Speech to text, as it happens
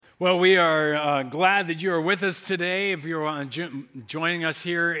Well, we are glad that you are with us today. If you're joining us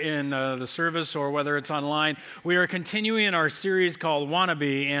here in the service or whether it's online, we are continuing our series called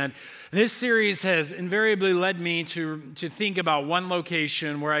Wannabe. And this series has invariably led me to think about one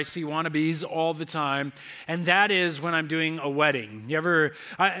location where I see wannabes all the time, and that is when I'm doing a wedding. You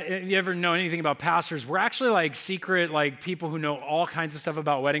ever know anything about pastors? We're actually like secret, like people who know all kinds of stuff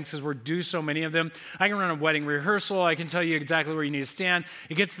about weddings because we do so many of them. I can run a wedding rehearsal. I can tell you exactly where you need to stand.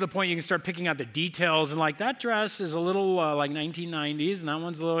 It gets to the point you can start picking out the details, and like that dress is a little like 1990s, and that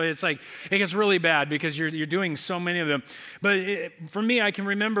one's a little. It's like it gets really bad because you're doing so many of them. But for me, I can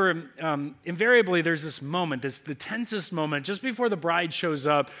remember. Invariably, there's this moment, the tensest moment, just before the bride shows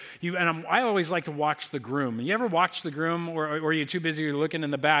up. I always like to watch the groom. You ever watch the groom, or are you too busy looking in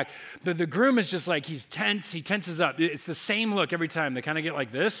the back? The groom is just like, he's tense, he tenses up. It's the same look every time. They kind of get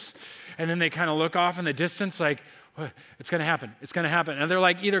like this, and then they kind of look off in the distance like, it's going to happen, it's going to happen. And they're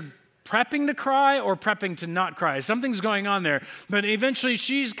like either prepping to cry or prepping to not cry. Something's going on there. But eventually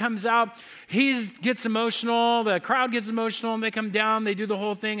she comes out, he gets emotional, the crowd gets emotional, and they come down, they do the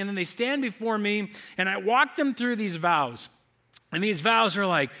whole thing, and then they stand before me, and I walk them through these vows. And these vows are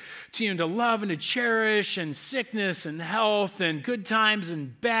like to love and to cherish, and sickness and health, and good times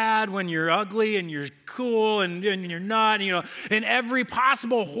and bad, when you're ugly and you're cool and you're not, in every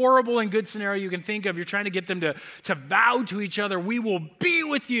possible horrible and good scenario you can think of, you're trying to get them to vow to each other, we will be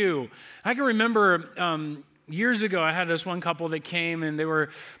with you. I can remember years ago, I had this one couple that came, and they were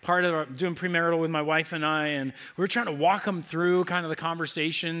part of doing premarital with my wife and I, and we were trying to walk them through kind of the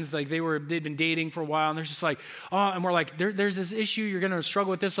conversations. Like they'd been dating for a while, and they're just like, oh, and we're like, there's this issue, you're going to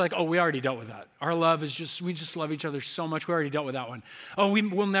struggle with this. Like, oh, we already dealt with that. Our love is we just love each other so much. We already dealt with that one. Oh,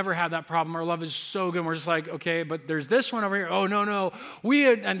 we'll never have that problem. Our love is so good. And we're just like, okay, but there's this one over here. Oh, no.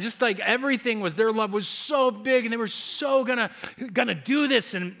 And just like everything was, their love was so big, and they were so gonna do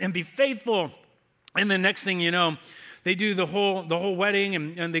this and be faithful. And the next thing you know, they do the whole wedding,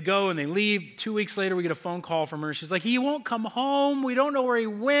 and they go and they leave. 2 weeks later, we get a phone call from her. She's like, he won't come home. We don't know where he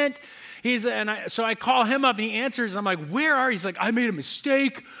went. So I call him up, and he answers. And I'm like, where are you? He's like, I made a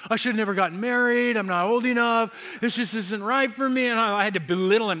mistake. I should have never gotten married. I'm not old enough. This just isn't right for me. And I had to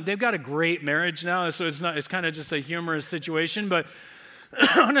belittle him. They've got a great marriage now, so it's kind of just a humorous situation. But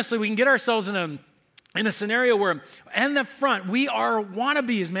honestly, we can get ourselves in a scenario where, in the front, we are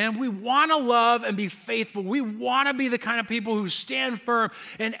wannabes, man. We want to love and be faithful. We want to be the kind of people who stand firm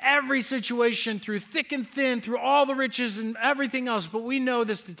in every situation, through thick and thin, through all the riches and everything else. But we know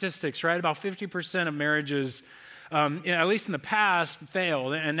the statistics, right? About 50% of marriages, at least in the past,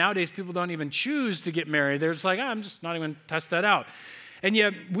 fail. And nowadays, people don't even choose to get married. They're just like, I'm just not even going to test that out. And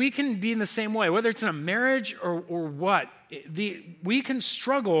yet, we can be in the same way, whether it's in a marriage or what. We can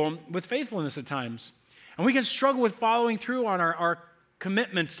struggle with faithfulness at times. And we can struggle with following through on our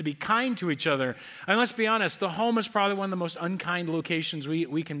commitments to be kind to each other. And let's be honest, the home is probably one of the most unkind locations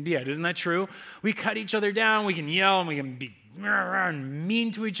we can be at. Isn't that true? We cut each other down, we can yell, and we can be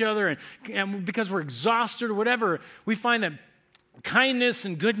mean to each other. And because we're exhausted or whatever, we find that kindness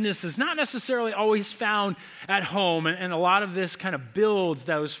and goodness is not necessarily always found at home. And a lot of this kind of builds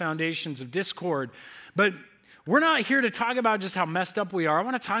those foundations of discord. But we're not here to talk about just how messed up we are. I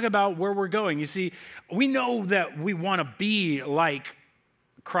want to talk about where we're going. You see, we know that we want to be like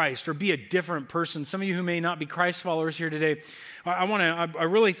Christ or be a different person. Some of you who may not be Christ followers here today, I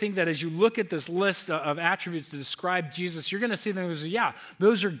really think that as you look at this list of attributes to describe Jesus, you're going to see things. Yeah,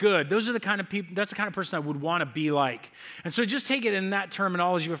 those are good. Those are the kind of people. That's the kind of person I would want to be like. And so just take it in that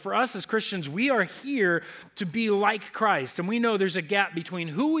terminology. But for us as Christians, we are here to be like Christ, and we know there's a gap between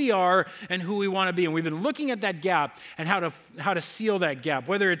who we are and who we want to be. And we've been looking at that gap and how to seal that gap.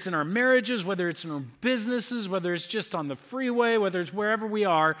 Whether it's in our marriages, whether it's in our businesses, whether it's just on the freeway, whether it's wherever we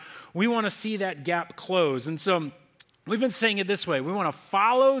are, we want to see that gap close. And so we've been saying it this way. We want to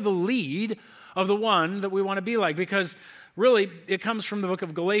follow the lead of the one that we want to be like, because really it comes from the book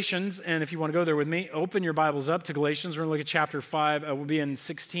of Galatians. And if you want to go there with me, open your Bibles up to Galatians. We're going to look at chapter 5. We'll be in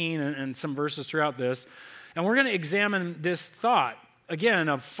 16 and some verses throughout this. And we're going to examine this thought, again,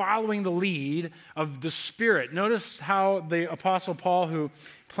 of following the lead of the Spirit. Notice how the Apostle Paul, who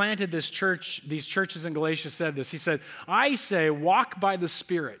planted these churches in Galatia, said this. He said, I say, walk by the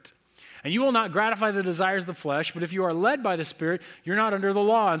Spirit, and you will not gratify the desires of the flesh, but if you are led by the Spirit, you're not under the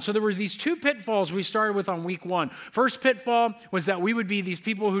law. And so there were these two pitfalls we started with on week 1. First pitfall was that we would be these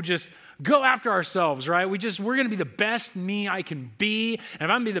people who just go after ourselves, right? We're going to be the best me I can be. And if I'm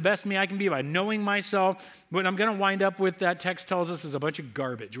going to be the best me I can be by knowing myself, what I'm going to wind up with, that text tells us, is a bunch of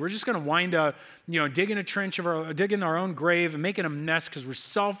garbage. We're just going to wind up, digging our own grave and making a mess because we're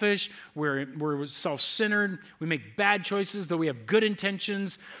selfish, we're self-centered, we make bad choices, though we have good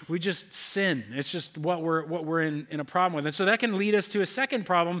intentions. We just sin. It's just what we're in a problem with. And so that can lead us to a second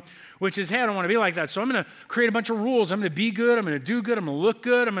problem, which is, hey, I don't want to be like that. So I'm going to create a bunch of rules. I'm going to be good. I'm going to do good. I'm going to look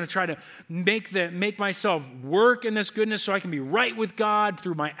good. I'm going to try to make myself work in this goodness so I can be right with God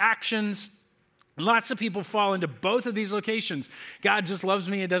through my actions. Lots of people fall into both of these locations. God just loves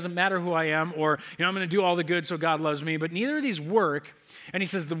me. It doesn't matter who I am. Or, I'm going to do all the good so God loves me. But neither of these work. And he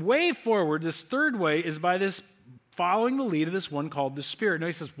says the way forward, this third way, is by this following the lead of this one called the Spirit. Now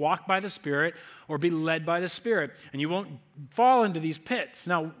he says walk by the Spirit or be led by the Spirit. And you won't fall into these pits.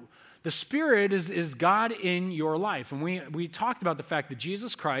 Now, the Spirit is God in your life. And we talked about the fact that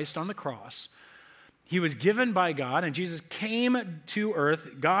Jesus Christ on the cross, he was given by God, and Jesus came to earth,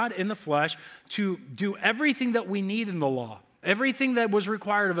 God in the flesh, to do everything that we need in the law. Everything that was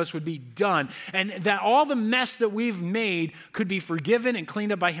required of us would be done. And that all the mess that we've made could be forgiven and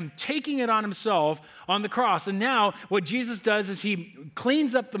cleaned up by him taking it on himself on the cross. And now what Jesus does is he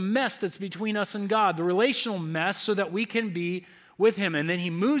cleans up the mess that's between us and God, the relational mess, so that we can be with him. And then he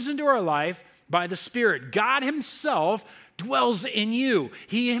moves into our life by the Spirit. God himself dwells in you.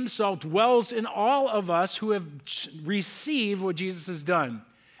 He himself dwells in all of us who have received what Jesus has done.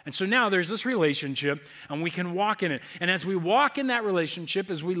 And so now there's this relationship, and we can walk in it. And as we walk in that relationship,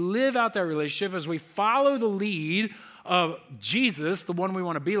 as we live out that relationship, as we follow the lead of Jesus, the one we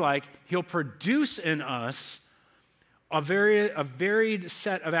want to be like, he'll produce in us a varied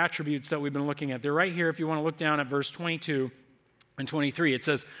set of attributes that we've been looking at. They're right here if you want to look down at verse 22 and 23. It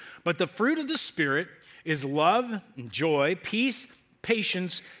says, but the fruit of the Spirit is love, joy, peace,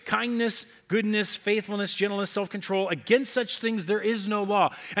 patience, kindness, goodness, faithfulness, gentleness, self-control. Against such things there is no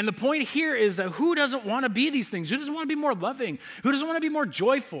law. And the point here is that who doesn't want to be these things? Who doesn't want to be more loving? Who doesn't want to be more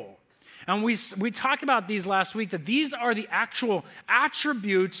joyful? And we talked about these last week, that these are the actual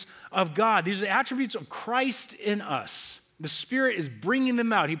attributes of God. These are the attributes of Christ in us. The Spirit is bringing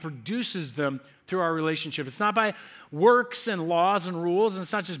them out. He produces them through our relationship. It's not by works and laws and rules, and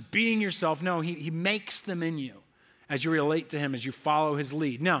it's not just being yourself. No, he makes them in you as you relate to him, as you follow his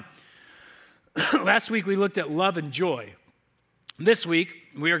lead. Now, last week we looked at love and joy. This week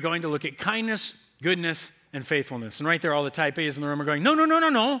we are going to look at kindness, goodness, and faithfulness. And right there, all the type A's in the room are going,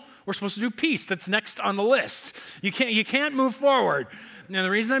 no. We're supposed to do peace. That's next on the list. You can't move forward. Now, the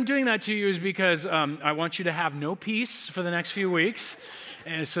reason I'm doing that to you is because I want you to have no peace for the next few weeks,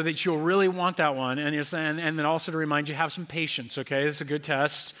 and so that you'll really want that one. And then also to remind you, have some patience, okay? This is a good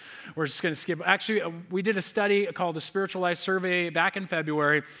test. We're just going to skip. Actually, we did a study called the Spiritual Life Survey back in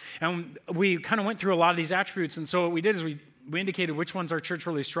February, and we kind of went through a lot of these attributes. And so what we did is we indicated which ones our church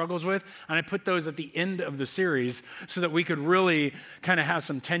really struggles with, and I put those at the end of the series so that we could really kind of have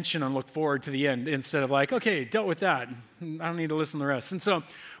some tension and look forward to the end instead of like, okay, dealt with that. I don't need to listen to the rest. And so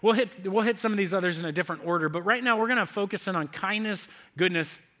we'll hit some of these others in a different order, but right now we're going to focus in on kindness,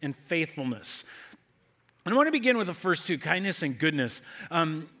 goodness, and faithfulness. And I want to begin with the first two, kindness and goodness.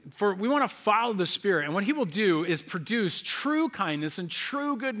 We want to follow the Spirit, and what he will do is produce true kindness and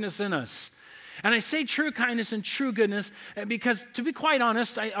true goodness in us. And I say true kindness and true goodness because, to be quite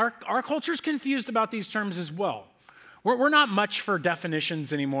honest, our culture is confused about these terms as well. We're not much for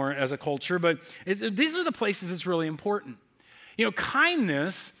definitions anymore as a culture, but these are the places it's really important.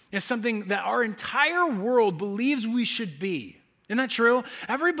 Kindness is something that our entire world believes we should be. Isn't that true?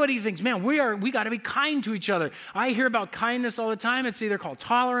 Everybody thinks, man, we got to be kind to each other. I hear about kindness all the time. It's either called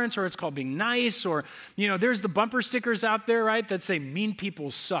tolerance or it's called being nice, or, there's the bumper stickers out there, right, that say mean people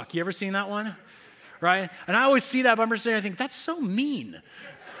suck. You ever seen that one? Right? And I always see that bumper sticker and I think, that's so mean.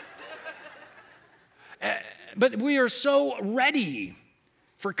 But we are so ready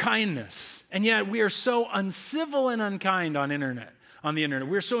for kindness, and yet we are so uncivil and unkind on the internet.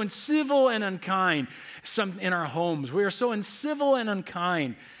 We're so uncivil and unkind in our homes. We are so uncivil and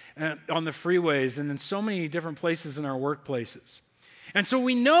unkind on the freeways and in so many different places in our workplaces. And so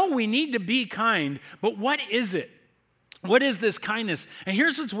we know we need to be kind, but what is it? What is this kindness? And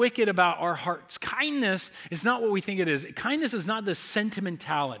here's what's wicked about our hearts. Kindness is not what we think it is. Kindness is not this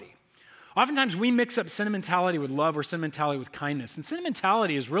sentimentality. Oftentimes we mix up sentimentality with love or sentimentality with kindness. And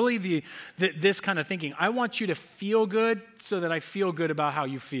sentimentality is really this kind of thinking. I want you to feel good so that I feel good about how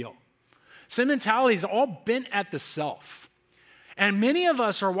you feel. Sentimentality is all bent at the self. And many of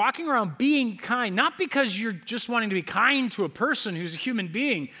us are walking around being kind, not because you're just wanting to be kind to a person who's a human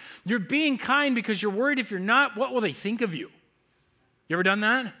being. You're being kind because you're worried if you're not, what will they think of you? You ever done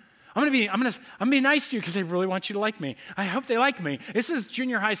that? I'm gonna be nice to you because I really want you to like me. I hope they like me. This is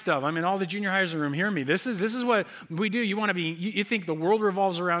junior high stuff. I mean, all the junior highs in the room, hear me. This is what we do. You think the world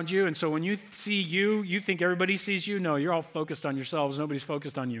revolves around you, and so when you see you think everybody sees you. No, you're all focused on yourselves. Nobody's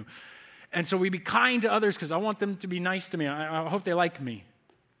focused on you. And so we be kind to others because I want them to be nice to me. I hope they like me.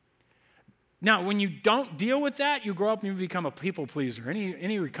 Now, when you don't deal with that, you grow up and you become a people pleaser.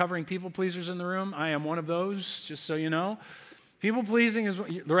 Any recovering people pleasers in the room? I am one of those, just so you know. People pleasing is,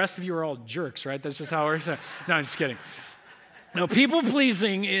 the rest of you are all jerks, right? That's just how we're saying. No, I'm just kidding. No, people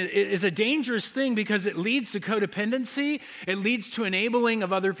pleasing is a dangerous thing because it leads to codependency. It leads to enabling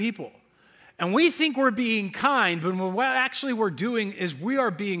of other people. And we think we're being kind, but what actually we're doing is we are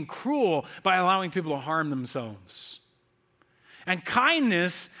being cruel by allowing people to harm themselves. And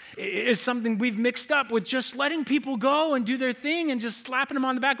kindness is something we've mixed up with just letting people go and do their thing and just slapping them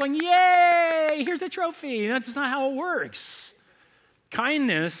on the back going, yay, here's a trophy. That's not how it works.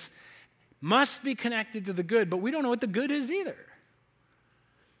 Kindness must be connected to the good, but we don't know what the good is either.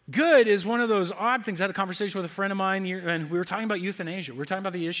 Good is one of those odd things. I had a conversation with a friend of mine, and we were talking about euthanasia. We were talking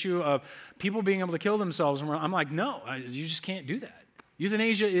about the issue of people being able to kill themselves, and I'm like, no, you just can't do that.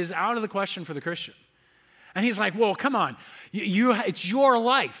 Euthanasia is out of the question for the Christian. And he's like, well, come on. It's your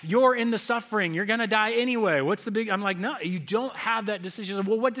life. You're in the suffering. You're going to die anyway. What's the big... I'm like, no, you don't have that decision.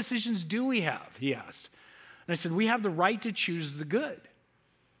 Well, what decisions do we have? He asked. And I said, we have the right to choose the good.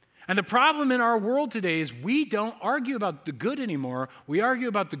 And the problem in our world today is we don't argue about the good anymore. We argue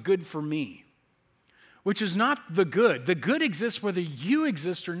about the good for me, which is not the good. The good exists whether you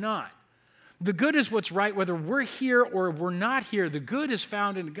exist or not. The good is what's right whether we're here or we're not here. The good is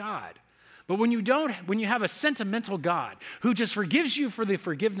found in God. But when you have a sentimental God who just forgives you for the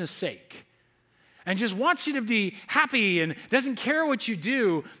forgiveness sake, and just wants you to be happy and doesn't care what you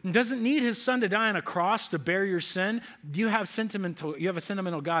do and doesn't need his son to die on a cross to bear your sin, you have a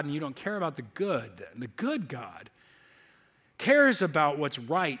sentimental God and you don't care about the good. The good God cares about what's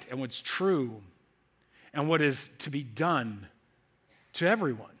right and what's true and what is to be done to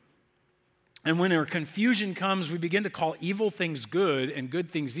everyone. And when our confusion comes, we begin to call evil things good and good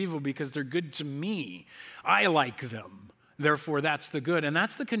things evil because they're good to me. I like them. Therefore, that's the good. And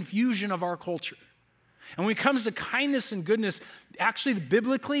that's the confusion of our culture. And when it comes to kindness and goodness, actually,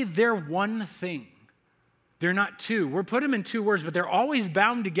 biblically, they're one thing. They're not two. We're put them in two words, but they're always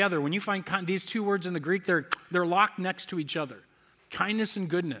bound together. When you find these two words in the Greek, they're locked next to each other. Kindness and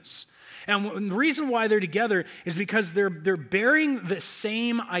goodness. And the reason why they're together is because they're bearing the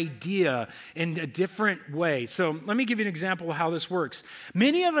same idea in a different way. So let me give you an example of how this works.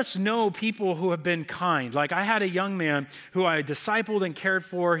 Many of us know people who have been kind. Like I had a young man who I discipled and cared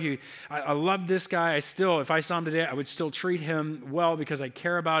for. I loved this guy. If I saw him today, I would still treat him well because I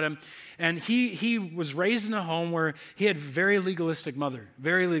care about him. And he was raised in a home where he had very legalistic mother.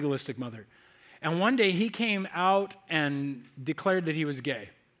 And one day he came out and declared that he was gay.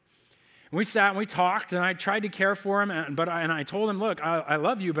 We sat and we talked, and I tried to care for him, and I told him, look, I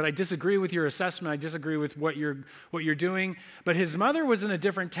love you, but I disagree with your assessment. I disagree with what you're doing. But his mother was in a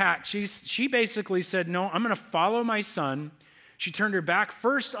different tack. She basically said, no, I'm going to follow my son. She turned her back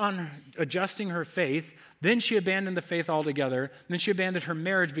first on adjusting her faith. Then she abandoned the faith altogether. Then she abandoned her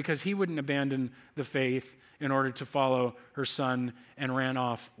marriage because he wouldn't abandon the faith in order to follow her son and ran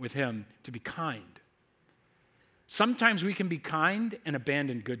off with him to be kind. Sometimes we can be kind and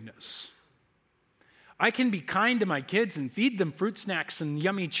abandon goodness. I can be kind to my kids and feed them fruit snacks and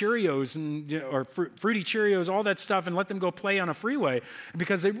yummy Cheerios or fruity Cheerios, all that stuff, and let them go play on a freeway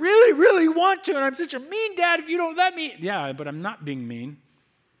because they really, really want to, and I'm such a mean dad if you don't let me. Yeah, but I'm not being mean.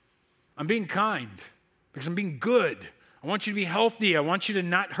 I'm being kind because I'm being good. I want you to be healthy. I want you to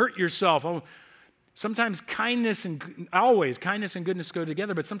not hurt yourself. Sometimes kindness and goodness go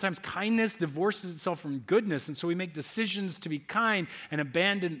together, but sometimes kindness divorces itself from goodness, and so we make decisions to be kind and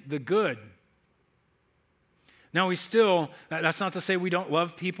abandon the good. Now, that's not to say we don't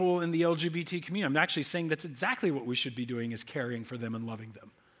love people in the LGBT community. I'm actually saying that's exactly what we should be doing is caring for them and loving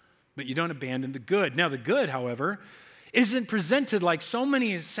them. But you don't abandon the good. Now, the good, however, isn't presented like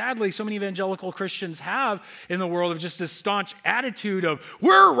sadly, so many evangelical Christians have in the world of just this staunch attitude of,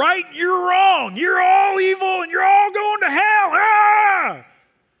 we're right, you're wrong, you're all evil, and you're all going to hell. Ah!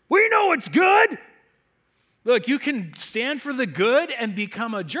 We know it's good. Look, you can stand for the good and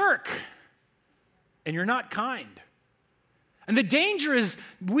become a jerk. And you're not kind. And the danger is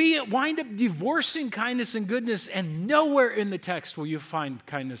we wind up divorcing kindness and goodness, and nowhere in the text will you find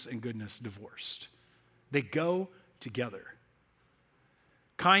kindness and goodness divorced. They go together.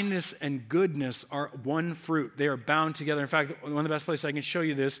 Kindness and goodness are one fruit. They are bound together. In fact, one of the best places I can show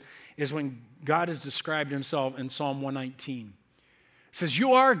you this is when God has described himself in Psalm 119. It says,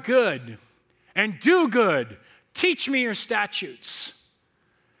 you are good and do good. Teach me your statutes.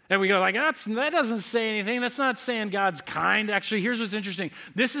 And we go like, that doesn't say anything. That's not saying God's kind. Actually, here's what's interesting.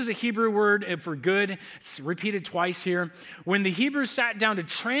 This is a Hebrew word for good. It's repeated twice here. When the Hebrews sat down to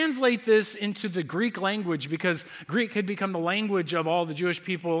translate this into the Greek language, because Greek had become the language of all the Jewish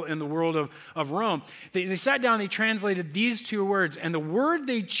people in the world of Rome, they sat down and they translated these two words. And the word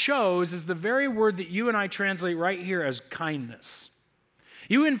they chose is the very word that you and I translate right here as kindness.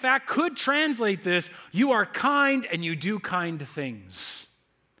 You, in fact, could translate this, you are kind and you do kind things.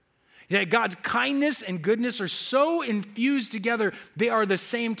 That God's kindness and goodness are so infused together, they are the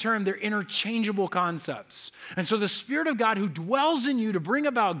same term. They're interchangeable concepts. And so the Spirit of God who dwells in you to bring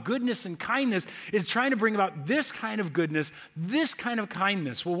about goodness and kindness is trying to bring about this kind of goodness, this kind of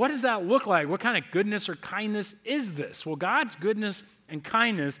kindness. Well, what does that look like? What kind of goodness or kindness is this? Well, God's goodness and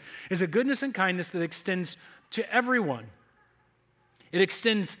kindness is a goodness and kindness that extends to everyone. It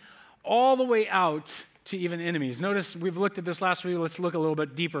extends all the way out to even enemies. Notice we've looked at this last week. Let's look a little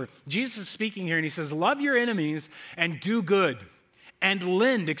bit deeper. Jesus is speaking here and he says, love your enemies and do good and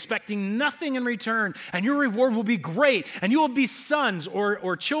lend, expecting nothing in return, and your reward will be great, and you will be sons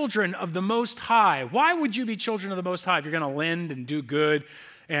or children of the Most High. Why would you be children of the Most High if you're going to lend and do good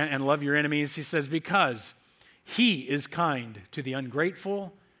and love your enemies? He says, because he is kind to the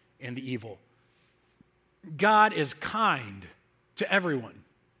ungrateful and the evil. God is kind to everyone.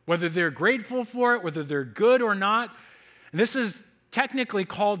 Whether they're grateful for it, whether they're good or not. And this is technically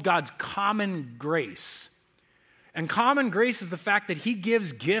called God's common grace. And common grace is the fact that he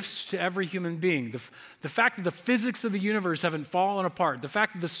gives gifts to every human being. The fact that the physics of the universe haven't fallen apart. The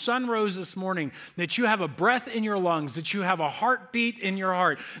fact that the sun rose this morning, that you have a breath in your lungs, that you have a heartbeat in your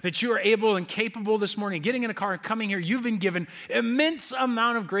heart, that you are able and capable this morning, getting in a car and coming here. You've been given immense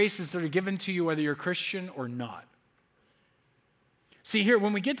amount of graces that are given to you whether you're Christian or not. See here,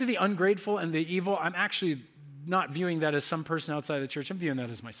 when we get to the ungrateful and the evil, I'm actually not viewing that as some person outside the church. I'm viewing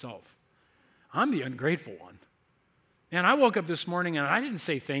that as myself. I'm the ungrateful one. And I woke up this morning and I didn't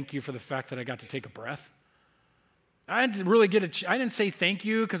say thank you for the fact that I got to take a breath. I didn't say thank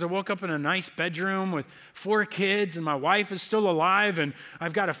you because I woke up in a nice bedroom with 4 kids and my wife is still alive and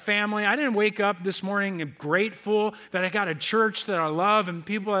I've got a family. I didn't wake up this morning grateful that I got a church that I love and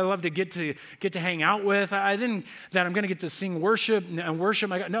people I love to get to hang out with. That I'm going to get to sing worship and worship.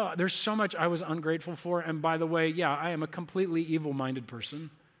 No, there's so much I was ungrateful for. And by the way, yeah, I am a completely evil-minded person.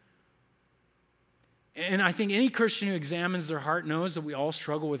 And I think any Christian who examines their heart knows that we all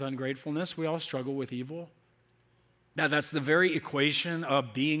struggle with ungratefulness. We all struggle with evil. Now, that's the very equation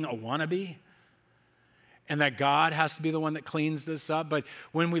of being a wannabe, and that God has to be the one that cleans this up. But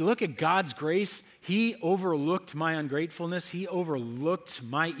when we look at God's grace, he overlooked my ungratefulness, he overlooked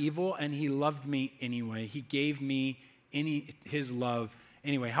my evil, and he loved me anyway. He gave me his love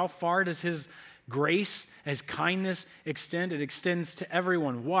anyway. How far does his grace, his kindness extend? It extends to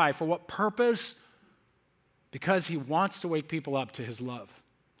everyone. Why? For what purpose? Because he wants to wake people up to his love.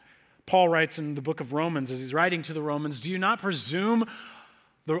 Paul writes in the book of Romans, as he's writing to the Romans, do you presume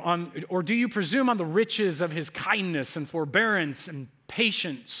on the riches of his kindness and forbearance and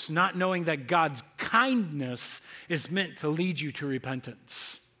patience, not knowing that God's kindness is meant to lead you to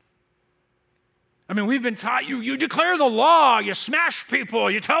repentance? I mean, we've been taught, you declare the law, you smash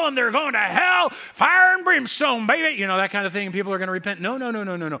people, you tell them they're going to hell, fire and brimstone, baby, that kind of thing, and people are going to repent.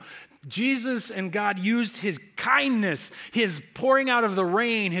 No. Jesus and God used his kindness, his pouring out of the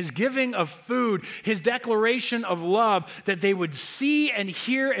rain, his giving of food, his declaration of love, that they would see and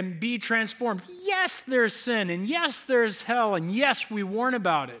hear and be transformed. Yes, there's sin, and yes, there's hell, and yes, we warn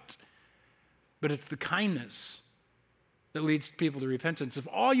about it. But it's the kindness that leads people to repentance. If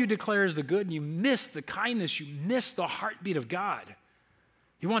all you declare is the good and you miss the kindness, you miss the heartbeat of God.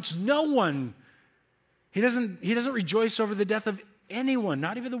 He wants no one. He doesn't rejoice over the death of anyone,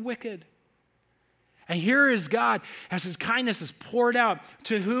 not even the wicked. And here is God as his kindness is poured out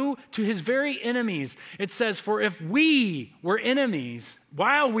to who? To his very enemies. It says, for if we were enemies,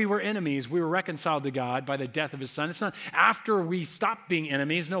 while we were enemies, we were reconciled to God by the death of his son. It's not after we stopped being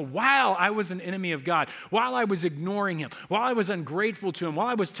enemies. No, while I was an enemy of God, while I was ignoring him, while I was ungrateful to him, while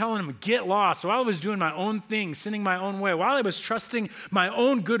I was telling him, get lost, while I was doing my own thing, sinning my own way, while I was trusting my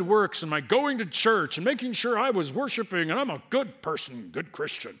own good works and my going to church and making sure I was worshiping and I'm a good person, good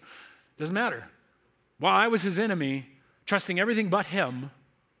Christian. Doesn't matter. While I was his enemy, trusting everything but him,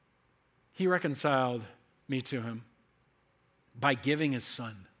 he reconciled me to him by giving his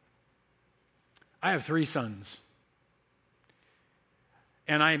son. I have 3 sons,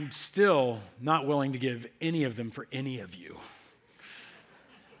 and I'm still not willing to give any of them for any of you.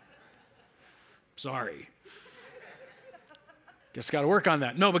 Sorry. Guess got to work on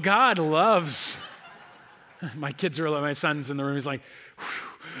that. No, but God loves. My son's in the room. He's like, whew.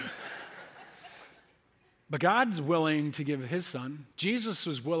 But God's willing to give his son. Jesus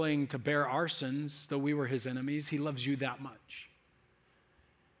was willing to bear our sins, though we were his enemies. He loves you that much.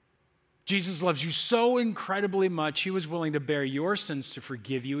 Jesus loves you so incredibly much, he was willing to bear your sins to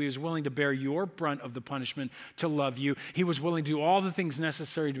forgive you. He was willing to bear your brunt of the punishment to love you. He was willing to do all the things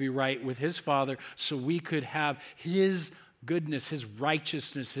necessary to be right with his Father so we could have his goodness, his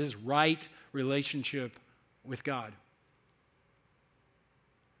righteousness, his right relationship with God.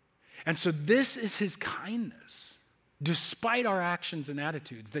 And so this is his kindness, despite our actions and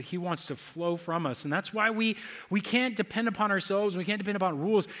attitudes, that he wants to flow from us. And that's why we can't depend upon ourselves. We can't depend upon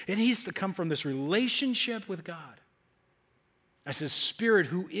rules. It needs to come from this relationship with God. As his Spirit,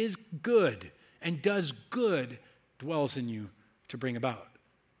 who is good and does good, dwells in you to bring about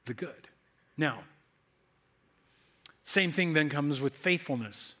the good. Now, same thing then comes with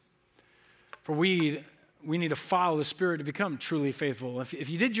faithfulness. For we need to follow the Spirit to become truly faithful. If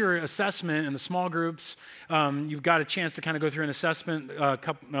you did your assessment in the small groups, you've got a chance to kind of go through an assessment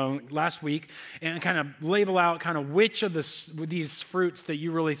last week and kind of label out kind of which of these fruits that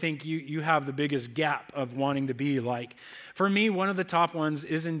you really think you have the biggest gap of wanting to be like. For me, one of the top ones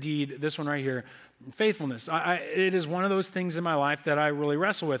is indeed this one right here, faithfulness. It is one of those things in my life that I really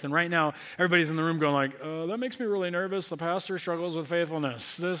wrestle with. And right now, everybody's in the room going like, that makes me really nervous. The pastor struggles with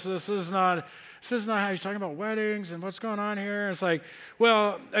faithfulness. This is not how you're talking about weddings and what's going on here. It's like,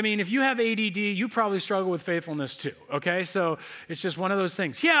 well, I mean, if you have ADD, you probably struggle with faithfulness too, okay? So it's just one of those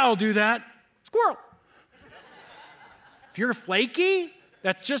things. Yeah, I'll do that. Squirrel. If you're flaky,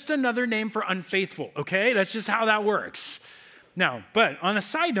 that's just another name for unfaithful, okay? That's just how that works. Now, but on a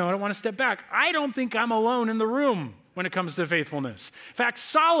side note, I want to step back. I don't think I'm alone in the room when it comes to faithfulness. In fact,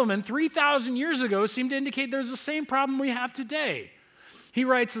 Solomon, 3,000 years ago, seemed to indicate there's the same problem we have today. He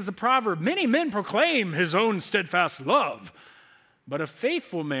writes as a proverb, many men proclaim his own steadfast love, but a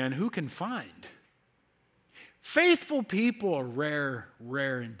faithful man who can find? Faithful people are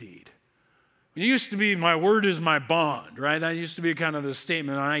rare indeed. It used to be, my word is my bond, right? That used to be kind of the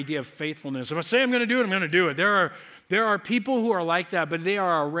statement, an idea of faithfulness. If I say I'm going to do it, I'm going to do it. There are people who are like that, but they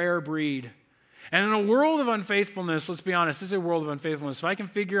are a rare breed. And in a world of unfaithfulness, let's be honest, this is a world of unfaithfulness. If I can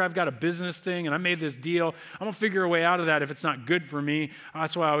figure I've got a business thing and I made this deal, I'm going to figure a way out of that if it's not good for me.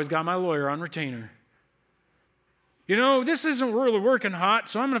 That's why I always got my lawyer on retainer. You know, this isn't really working hot,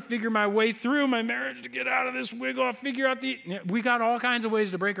 so I'm going to figure my way through my marriage to get out of this wiggle. I'll figure out we got all kinds of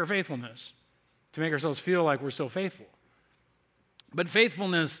ways to break our faithfulness, to make ourselves feel like we're still faithful. But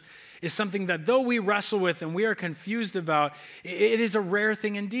faithfulness is something that though we wrestle with and we are confused about, it is a rare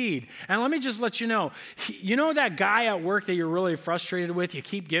thing indeed. And let me just let you know that guy at work that you're really frustrated with, you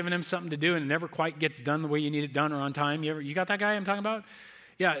keep giving him something to do and it never quite gets done the way you need it done or on time. You got that guy I'm talking about?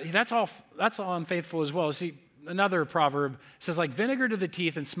 Yeah, that's all unfaithful as well. See, another proverb says like vinegar to the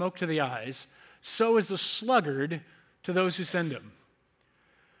teeth and smoke to the eyes, so is the sluggard to those who send him.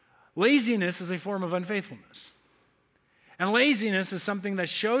 Laziness is a form of unfaithfulness. And laziness is something that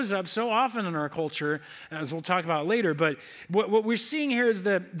shows up so often in our culture, as we'll talk about later. But what we're seeing here is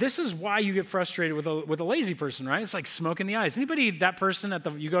that this is why you get frustrated with a lazy person, right? It's like smoke in the eyes. Anybody that person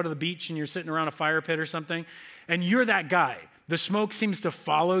you go to the beach and you're sitting around a fire pit or something, and you're that guy. The smoke seems to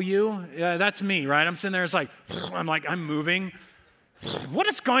follow you. Yeah, that's me, right? I'm sitting there. It's like I'm moving. What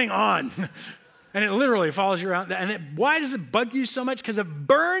is going on? And it literally follows you around. And why does it bug you so much? Because it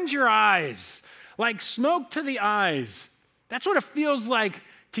burns your eyes, like smoke to the eyes. That's what it feels like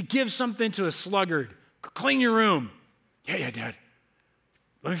to give something to a sluggard. Clean your room. Yeah, Dad.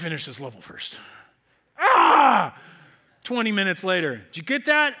 Let me finish this level first. 20 minutes later. Did you get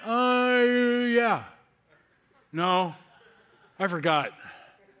that? Yeah. No, I forgot.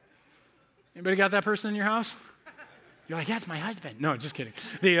 Anybody got that person in your house? You're like, yeah, it's my husband. No, just kidding.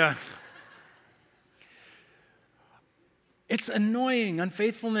 It's annoying.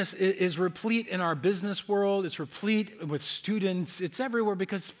 Unfaithfulness is replete in our business world. It's replete with students. It's everywhere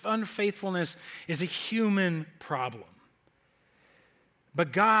because unfaithfulness is a human problem.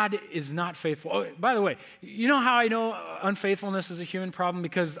 But God is not faithful. Oh, by the way, you know how I know unfaithfulness is a human problem?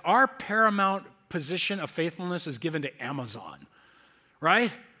 Because our paramount position of faithfulness is given to Amazon,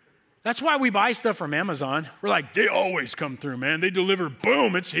 right? That's why we buy stuff from Amazon. We're like, they always come through, man. They deliver,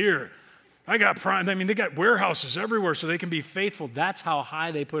 boom, it's here. I got Prime. I mean, they got warehouses everywhere so they can be faithful. That's how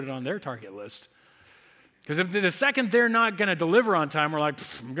high they put it on their target list. Because if the second they're not going to deliver on time, we're like,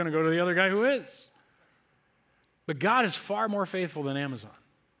 I'm going to go to the other guy who is. But God is far more faithful than Amazon.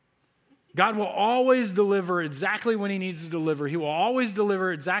 God will always deliver exactly when he needs to deliver. He will always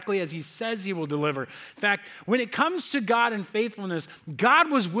deliver exactly as he says he will deliver. In fact, when it comes to God and faithfulness, God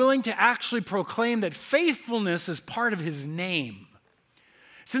was willing to actually proclaim that faithfulness is part of his name.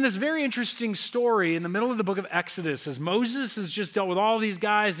 It's in this very interesting story in the middle of the book of Exodus, as Moses has just dealt with all these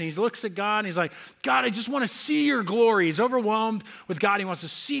guys, and he looks at God, and he's like, God, I just want to see your glory. He's overwhelmed with God. He wants to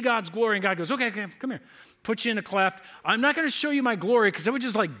see God's glory, and God goes, okay, come here. Put you in a cleft. I'm not going to show you my glory because that would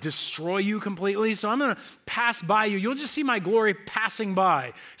just destroy you completely. So I'm going to pass by you. You'll just see my glory passing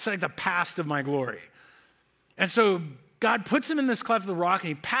by. It's like the past of my glory. And so God puts him in this cleft of the rock and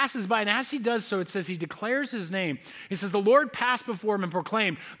he passes by. And as he does so, it says he declares his name. He says, the Lord passed before him and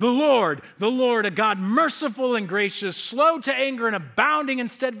proclaimed, the Lord, a God merciful and gracious, slow to anger and abounding in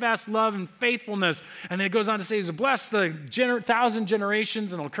steadfast love and faithfulness. And then it goes on to say, he's blessed the 1,000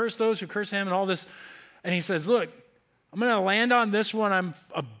 generations and he'll curse those who curse him and all this. And he says, look, I'm going to land on this one. I'm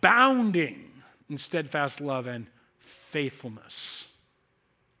abounding in steadfast love and faithfulness.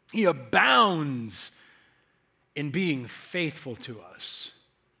 He abounds in being faithful to us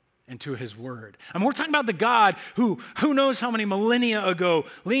and to his word. And we're talking about the God who knows how many millennia ago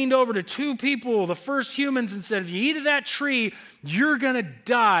leaned over to two people, the first humans, and said, if you eat of that tree, you're going to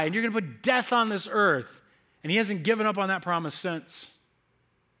die and you're going to put death on this earth. And he hasn't given up on that promise since.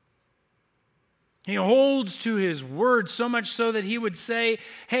 He holds to his word so much so that he would say,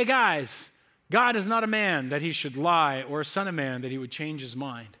 hey guys, God is not a man that he should lie, or a son of man that he would change his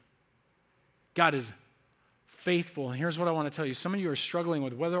mind. God is faithful. And here's what I want to tell you. Some of you are struggling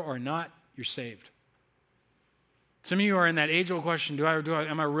with whether or not you're saved. Some of you are in that age-old question,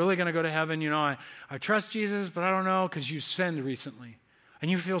 am I really going to go to heaven? I trust Jesus, but I don't know, because you sinned recently. And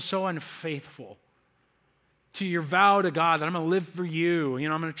you feel so unfaithful to your vow to God that I'm going to live for you.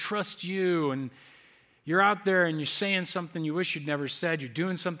 I'm going to trust you. And you're out there and you're saying something you wish you'd never said. You're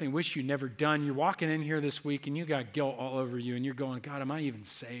doing something you wish you'd never done. You're walking in here this week and you got guilt all over you and you're going, God, am I even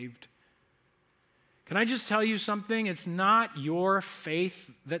saved? Can I just tell you something? It's not your faith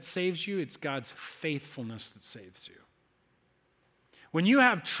that saves you. It's God's faithfulness that saves you. When you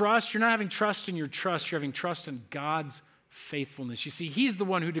have trust, you're not having trust in your trust. You're having trust in God's faithfulness. You see, he's the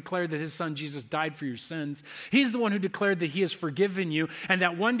one who declared that his son Jesus died for your sins. He's the one who declared that he has forgiven you and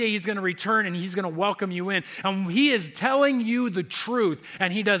that one day he's going to return and he's going to welcome you in. And he is telling you the truth,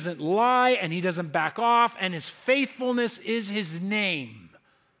 and he doesn't lie and he doesn't back off, and his faithfulness is his name.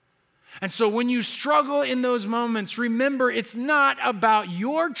 And so when you struggle in those moments, remember, it's not about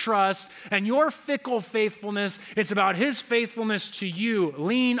your trust and your fickle faithfulness. It's about his faithfulness to you.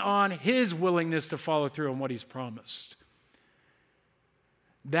 Lean on his willingness to follow through on what he's promised.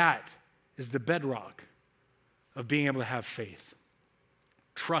 That is the bedrock of being able to have faith.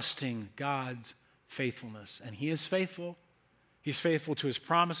 Trusting God's faithfulness. And he is faithful. He's faithful to his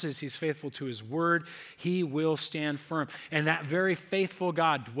promises. He's faithful to his word. He will stand firm. And that very faithful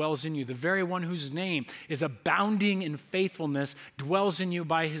God dwells in you. The very one whose name is abounding in faithfulness dwells in you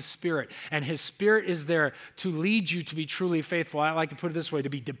by his Spirit. And his Spirit is there to lead you to be truly faithful. I like to put it this way, to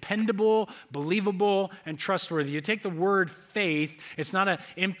be dependable, believable, and trustworthy. You take the word faith, it's not an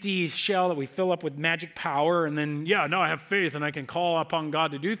empty shell that we fill up with magic power and then, I have faith and I can call upon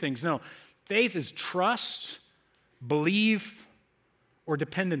God to do things. No, faith is trust, belief, or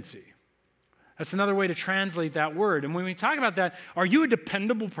dependency. That's another way to translate that word. And when we talk about that, are you a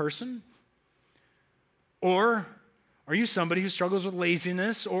dependable person? Or are you somebody who struggles with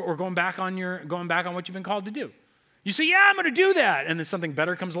laziness or going back on what you've been called to do? You say, I'm going to do that. And then something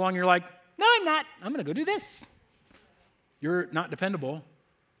better comes along. You're like, no, I'm not. I'm going to go do this. You're not dependable.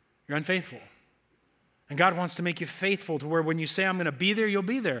 You're unfaithful. And God wants to make you faithful to where when you say, I'm going to be there, you'll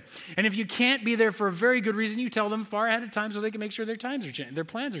be there. And if you can't be there for a very good reason, you tell them far ahead of time so they can make sure their plans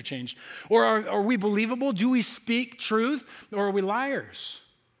are changed. Or are we believable? Do we speak truth? Or are we liars?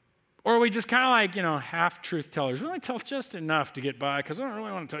 Or are we just kind of half truth tellers? We only tell just enough to get by because I don't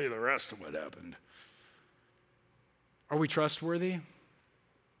really want to tell you the rest of what happened. Are we trustworthy?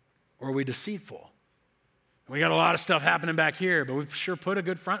 Or are we deceitful? We got a lot of stuff happening back here, but we've sure put a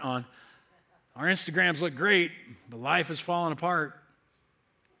good front on. Our Instagrams look great, but life is falling apart.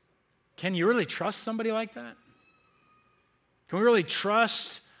 Can you really trust somebody like that? Can we really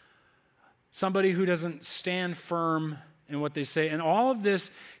trust somebody who doesn't stand firm in what they say. And all of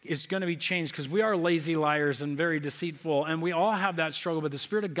this is going to be changed because we are lazy liars and very deceitful. And we all have that struggle. But the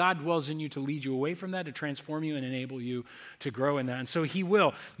Spirit of God dwells in you to lead you away from that, to transform you and enable you to grow in that. And so he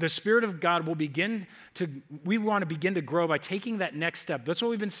will. The Spirit of God will we want to begin to grow by taking that next step. That's what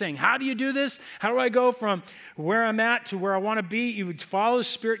we've been saying. How do you do this? How do I go from where I'm at to where I want to be? You would follow the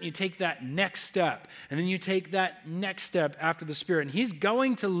Spirit and you take that next step. And then you take that next step after the Spirit. And he's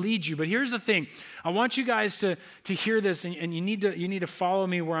going to lead you. But here's the thing. I want you guys to hear this, and you need to follow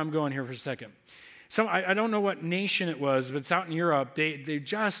me where I'm going here for a second. So I don't know what nation it was, but it's out in Europe. They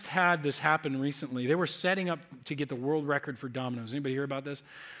just had this happen recently. They were setting up to get the world record for dominoes. Anybody hear about this?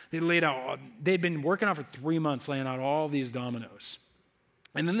 They'd been working out for 3 months, laying out all these dominoes.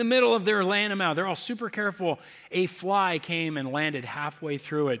 And in the middle of their laying them out, they're all super careful. A fly came and landed halfway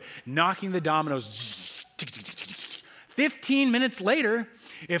through it, knocking the dominoes. 15 minutes later,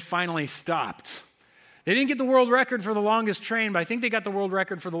 it finally stopped. They didn't get the world record for the longest train, but I think they got the world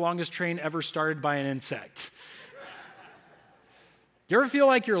record for the longest train ever started by an insect. You ever feel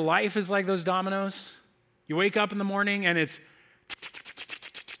like your life is like those dominoes? You wake up in the morning and it's...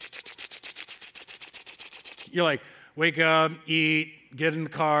 You're like, wake up, eat, get in the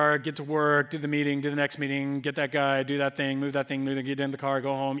car, get to work, do the meeting, do the next meeting, get that guy, do that thing, move that thing, get in the car,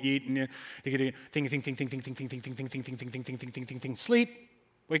 go home, eat, and think, sleep,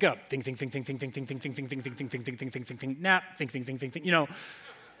 wake up, think, nap, think. You know,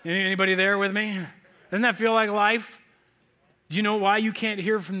 anybody there with me? Doesn't that feel like life? Do you know why you can't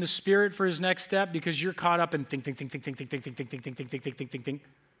hear from the Spirit for his next step? Because you're caught up in think.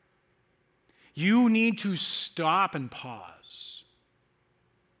 You need to stop and pause.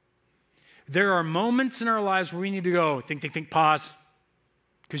 There are moments in our lives where we need to go, think, pause.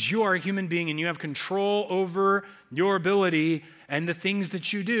 Because you are a human being and you have control over your ability and the things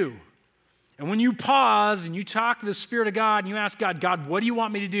that you do. And when you pause and you talk to the Spirit of God and you ask God, what do you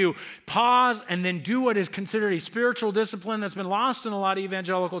want me to do? Pause and then do what is considered a spiritual discipline that's been lost in a lot of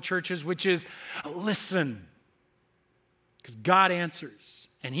evangelical churches, which is listen. Because God answers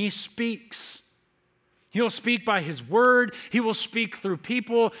and he speaks. He'll speak by his word. He will speak through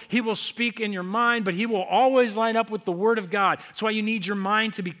people. He will speak in your mind, but he will always line up with the word of God. That's why you need your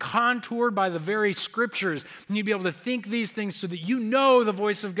mind to be contoured by the very scriptures. You need to be able to think these things so that you know the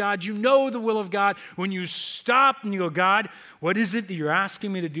voice of God. You know the will of God. When you stop and you go, God, what is it that you're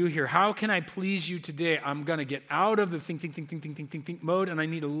asking me to do here? How can I please you today? I'm going to get out of the think mode, and I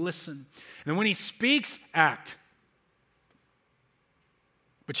need to listen. And when he speaks, act.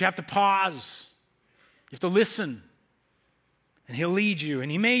 But you have to pause. You have to listen, and he'll lead you.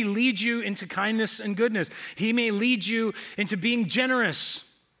 And he may lead you into kindness and goodness. He may lead you into being generous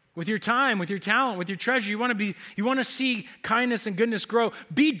with your time, with your talent, with your treasure. You want to see kindness and goodness grow.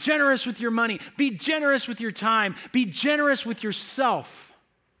 Be generous with your money. Be generous with your time. Be generous with yourself.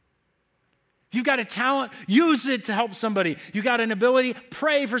 If you've got a talent, use it to help somebody. You got an ability,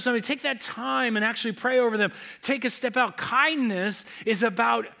 pray for somebody. Take that time and actually pray over them. Take a step out. Kindness is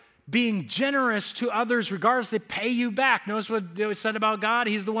about being generous to others regardless, they pay you back. Notice what they said about God?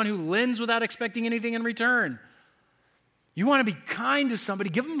 He's the one who lends without expecting anything in return. You want to be kind to somebody,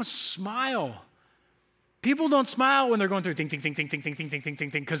 give them a smile. People don't smile when they're going through think,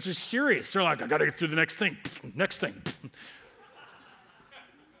 because they're serious. They're like, I got to get through the next thing.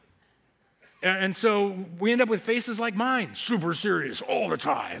 And so we end up with faces like mine, super serious all the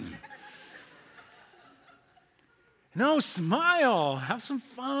time. No, smile, have some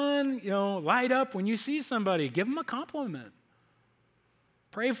fun, light up when you see somebody. Give them a compliment.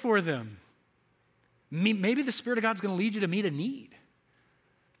 Pray for them. Maybe the Spirit of God's going to lead you to meet a need.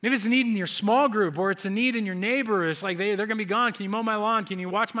 Maybe it's a need in your small group or it's a need in your neighbor. It's like they're going to be gone. Can you mow my lawn? Can you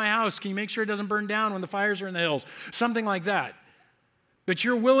watch my house? Can you make sure it doesn't burn down when the fires are in the hills? Something like that. But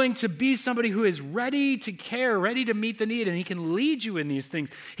you're willing to be somebody who is ready to care, ready to meet the need, and he can lead you in these things.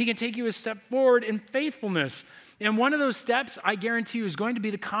 He can take you a step forward in faithfulness. And one of those steps, I guarantee you, is going to be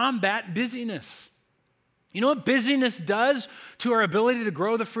to combat busyness. You know what busyness does to our ability to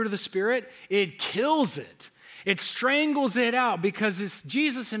grow the fruit of the Spirit? It kills it. It strangles it out because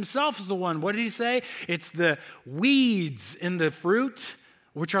Jesus himself is the one. What did he say? It's the weeds in the fruit,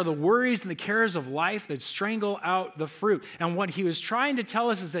 which are the worries and the cares of life that strangle out the fruit. And what he was trying to tell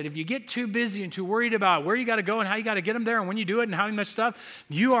us is that if you get too busy and too worried about where you got to go and how you got to get them there and when you do it and how much stuff,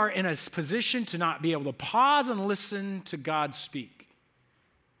 you are in a position to not be able to pause and listen to God speak.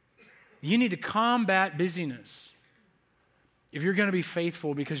 You need to combat busyness if you're going to be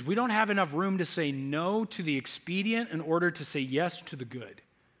faithful, because we don't have enough room to say no to the expedient in order to say yes to the good.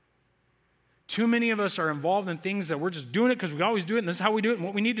 Too many of us are involved in things that we're just doing it because we always do it, and this is how we do it, and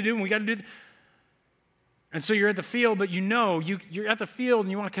what we need to do, and we got to do it. And so you're at the field, but you're at the field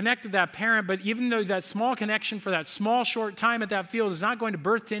and you want to connect with that parent, but even though that small connection for that small short time at that field is not going to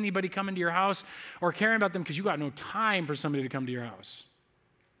birth to anybody coming to your house or caring about them because you got no time for somebody to come to your house.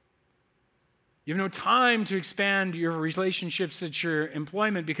 You have no time to expand your relationships at your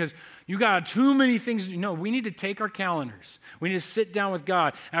employment because you got too many things. No, we need to take our calendars. We need to sit down with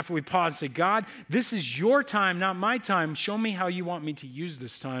God after we pause and say, God, this is your time, not my time. Show me how you want me to use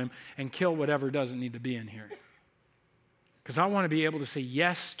this time and kill whatever doesn't need to be in here. Because I want to be able to say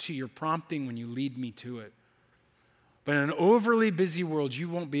yes to your prompting when you lead me to it. But in an overly busy world, you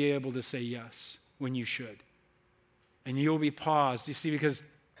won't be able to say yes when you should. And you'll be paused. You see, because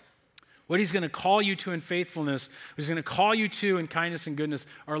what he's going to call you to in faithfulness, what he's going to call you to in kindness and goodness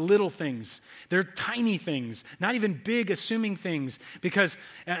are little things. They're tiny things, not even big, assuming things.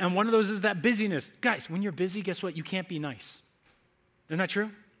 And one of those is that busyness. Guys, when you're busy, guess what? You can't be nice. Isn't that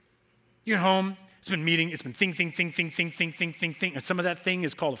true? You're at home. It's been meeting. It's been think. And some of that thing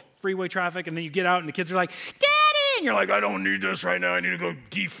is called freeway traffic. And then you get out and the kids are like, Daddy! And you're like, I don't need this right now. I need to go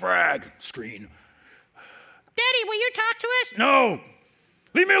defrag screen. Daddy, will you talk to us? No.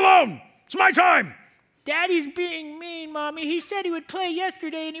 Leave me alone. It's my time. Daddy's being mean, Mommy. He said he would play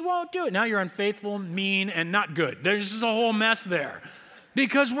yesterday and he won't do it. Now you're unfaithful, mean, and not good. There's just a whole mess there.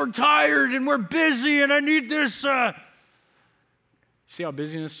 Because we're tired and we're busy and I need this. See how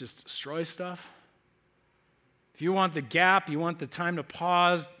busyness just destroys stuff? If you want the gap, you want the time to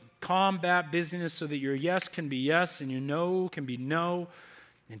pause, combat busyness so that your yes can be yes and your no can be no.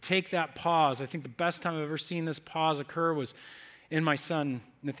 And take that pause. I think the best time I've ever seen this pause occur was in my son,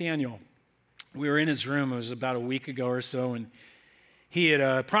 Nathaniel. We were in his room, it was about a week ago or so, and he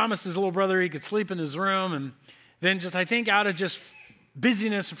had promised his little brother he could sleep in his room, and then just, I think out of just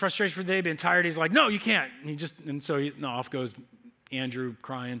busyness and frustration for the day, being tired, he's like, no, you can't. And so off goes Andrew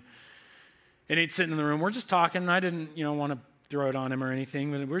crying. And he'd sitting in the room, we're just talking, and I didn't, want to throw it on him or anything,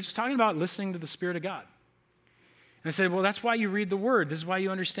 but we're just talking about listening to the Spirit of God. And I said, well, that's why you read the Word. This is why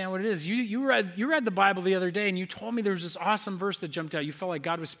you understand what it is. You read the Bible the other day, and you told me there was this awesome verse that jumped out. You felt like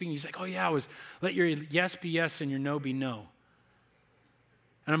God was speaking. He's like, oh, yeah, it was, let your yes be yes and your no be no.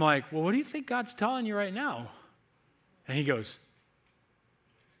 And I'm like, well, what do you think God's telling you right now? And he goes,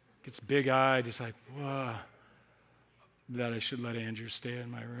 gets big-eyed. He's like, whoa, that I should let Andrew stay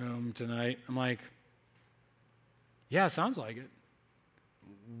in my room tonight. I'm like, yeah, sounds like it.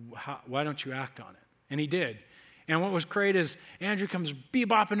 Why don't you act on it? And he did. And what was great is Andrew comes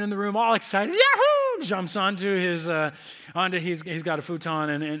bebopping in the room, all excited, yahoo! Jumps onto he's got a futon,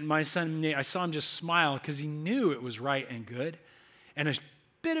 and my son, I saw him just smile because he knew it was right and good. And a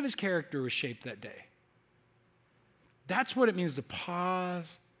bit of his character was shaped that day. That's what it means to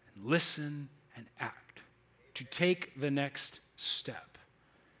pause and listen and act, to take the next step.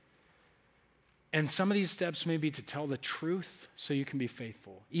 And some of these steps may be to tell the truth so you can be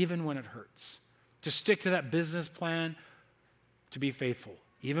faithful, even when it hurts. To stick to that business plan, to be faithful,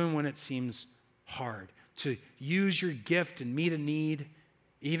 even when it seems hard. To use your gift and meet a need,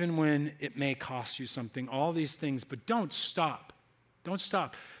 even when it may cost you something. All these things, but don't stop. Don't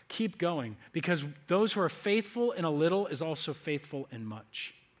stop. Keep going, because those who are faithful in a little is also faithful in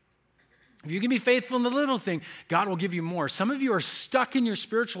much. If you can be faithful in the little thing, God will give you more. Some of you are stuck in your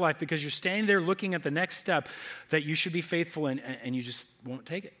spiritual life because you're standing there looking at the next step that you should be faithful in, and you just won't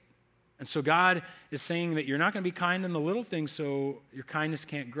take it. And so God is saying that you're not going to be kind in the little things, so your kindness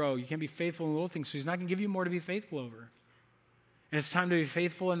can't grow. You can't be faithful in the little things, so he's not going to give you more to be faithful over. And it's time to be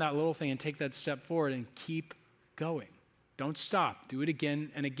faithful in that little thing and take that step forward and keep going. Don't stop. Do it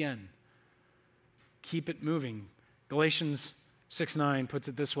again and again. Keep it moving. Galatians 6:9 puts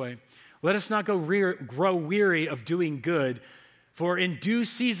it this way. Let us not grow weary of doing good, for in due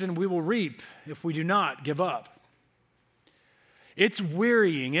season we will reap if we do not give up. It's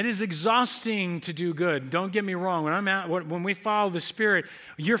wearying. It is exhausting to do good. Don't get me wrong. When we follow the Spirit,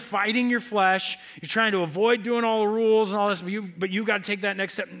 you're fighting your flesh. You're trying to avoid doing all the rules and all this, but you got to take that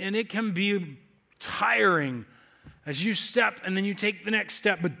next step. And it can be tiring as you step and then you take the next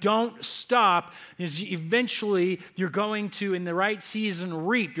step. But don't stop, because eventually you're going to, in the right season,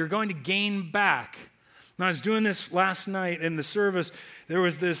 reap. You're going to gain back. When I was doing this last night in the service, there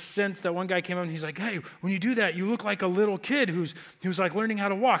was this sense that one guy came up and he's like, hey, when you do that, you look like a little kid who's like learning how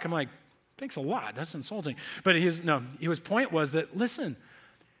to walk. I'm like, thanks a lot. That's insulting. But his point was that, listen,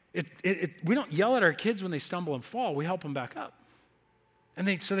 we don't yell at our kids when they stumble and fall. We help them back up.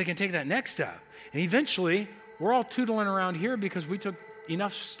 So they can take that next step. And eventually, we're all tootling around here because we took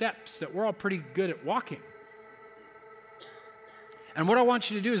enough steps that we're all pretty good at walking. And what I want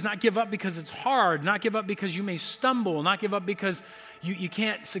you to do is not give up because it's hard, not give up because you may stumble, not give up because you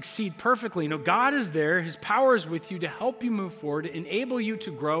can't succeed perfectly. No, God is there. His power is with you to help you move forward, to enable you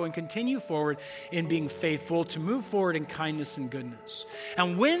to grow and continue forward in being faithful, to move forward in kindness and goodness.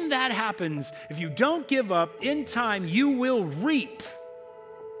 And when that happens, if you don't give up, in time you will reap.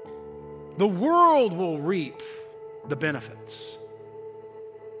 The world will reap the benefits.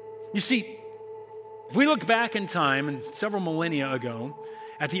 You see, if we look back in time, and several millennia ago,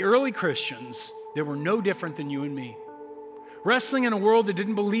 at the early Christians, they were no different than you and me. Wrestling in a world that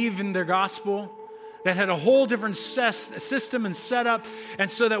didn't believe in their gospel, that had a whole different system and setup, and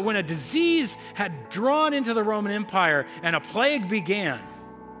so that when a disease had drawn into the Roman Empire and a plague began,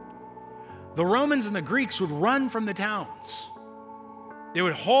 the Romans and the Greeks would run from the towns. They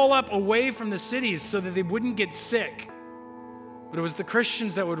would haul up away from the cities so that they wouldn't get sick. But it was the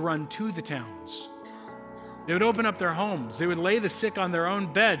Christians that would run to the towns. They would open up their homes. They would lay the sick on their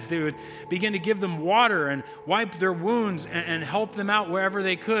own beds. They would begin to give them water and wipe their wounds and help them out wherever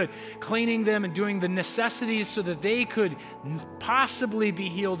they could, cleaning them and doing the necessities so that they could possibly be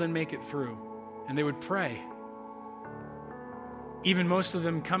healed and make it through. And they would pray. Even most of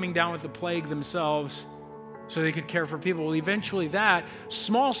them coming down with the plague themselves so they could care for people. Well, eventually that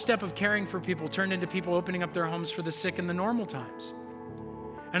small step of caring for people turned into people opening up their homes for the sick in the normal times.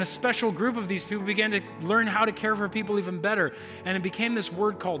 And a special group of these people began to learn how to care for people even better. And it became this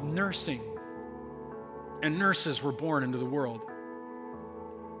word called nursing. And nurses were born into the world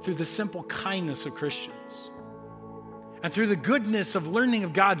through the simple kindness of Christians. And through the goodness of learning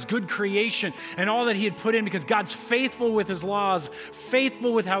of God's good creation and all that he had put in, because God's faithful with his laws,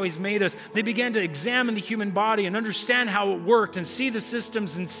 faithful with how he's made us, they began to examine the human body and understand how it worked and see the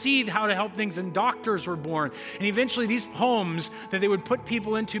systems and see how to help things. And doctors were born. And eventually these homes that they would put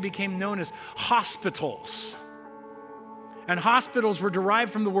people into became known as hospitals. And hospitals were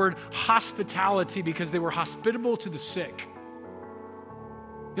derived from the word hospitality because they were hospitable to the sick.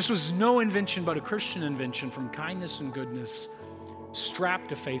 This was no invention but a Christian invention from kindness and goodness strapped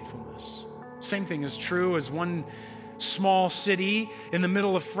to faithfulness. Same thing is true as one small city in the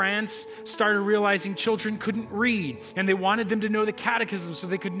middle of France started realizing children couldn't read and they wanted them to know the catechism so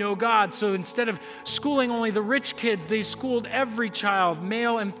they could know God. So instead of schooling only the rich kids, they schooled every child,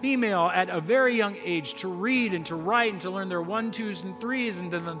 male and female, at a very young age to read and to write and to learn their 1, 2s, and 3s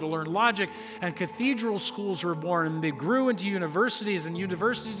and then to learn logic. And cathedral schools were born and they grew into universities, and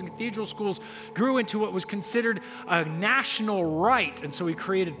universities and cathedral schools grew into what was considered a national right. And so we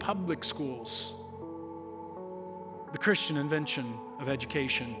created public schools. The Christian invention of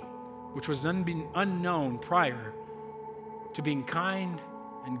education, which was unknown prior to being kind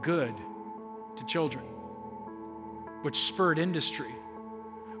and good to children, which spurred industry,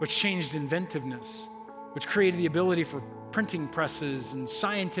 which changed inventiveness, which created the ability for printing presses and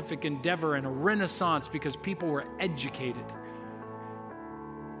scientific endeavor and a renaissance because people were educated.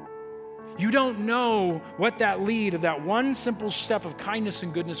 You don't know what that lead of that one simple step of kindness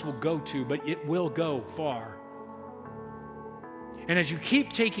and goodness will go to, but it will go far. And as you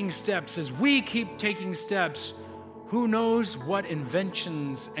keep taking steps, as we keep taking steps, who knows what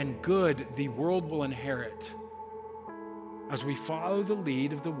inventions and good the world will inherit as we follow the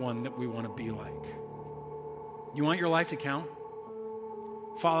lead of the one that we want to be like. You want your life to count?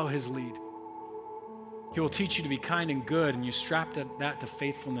 Follow his lead. He will teach you to be kind and good, and you strap that to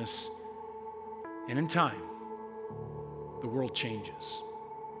faithfulness. And in time, the world changes.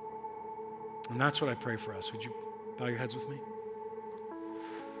 And that's what I pray for us. Would you bow your heads with me?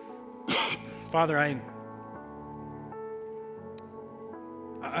 Father,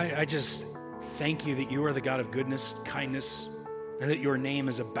 I just thank you that you are the God of goodness, kindness, and that your name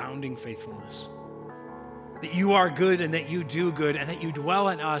is abounding faithfulness. That you are good and that you do good and that you dwell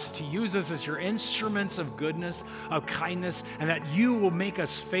in us to use us as your instruments of goodness, of kindness, and that you will make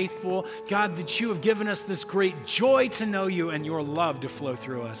us faithful. God, that you have given us this great joy to know you and your love to flow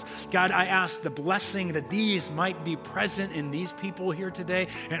through us. God, I ask the blessing that these might be present in these people here today,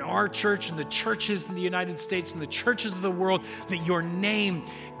 in our church and the churches in the United States and the churches of the world, that your name,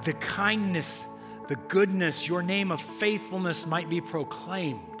 the kindness, the goodness, your name of faithfulness might be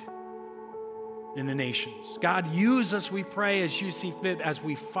proclaimed in the nations. God, use us, we pray, as you see fit, as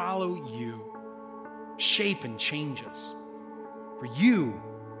we follow you. Shape and change us. For you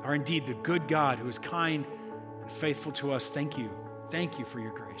are indeed the good God who is kind and faithful to us. Thank you. Thank you for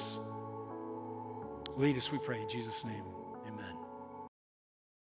your grace. Lead us, we pray, in Jesus' name.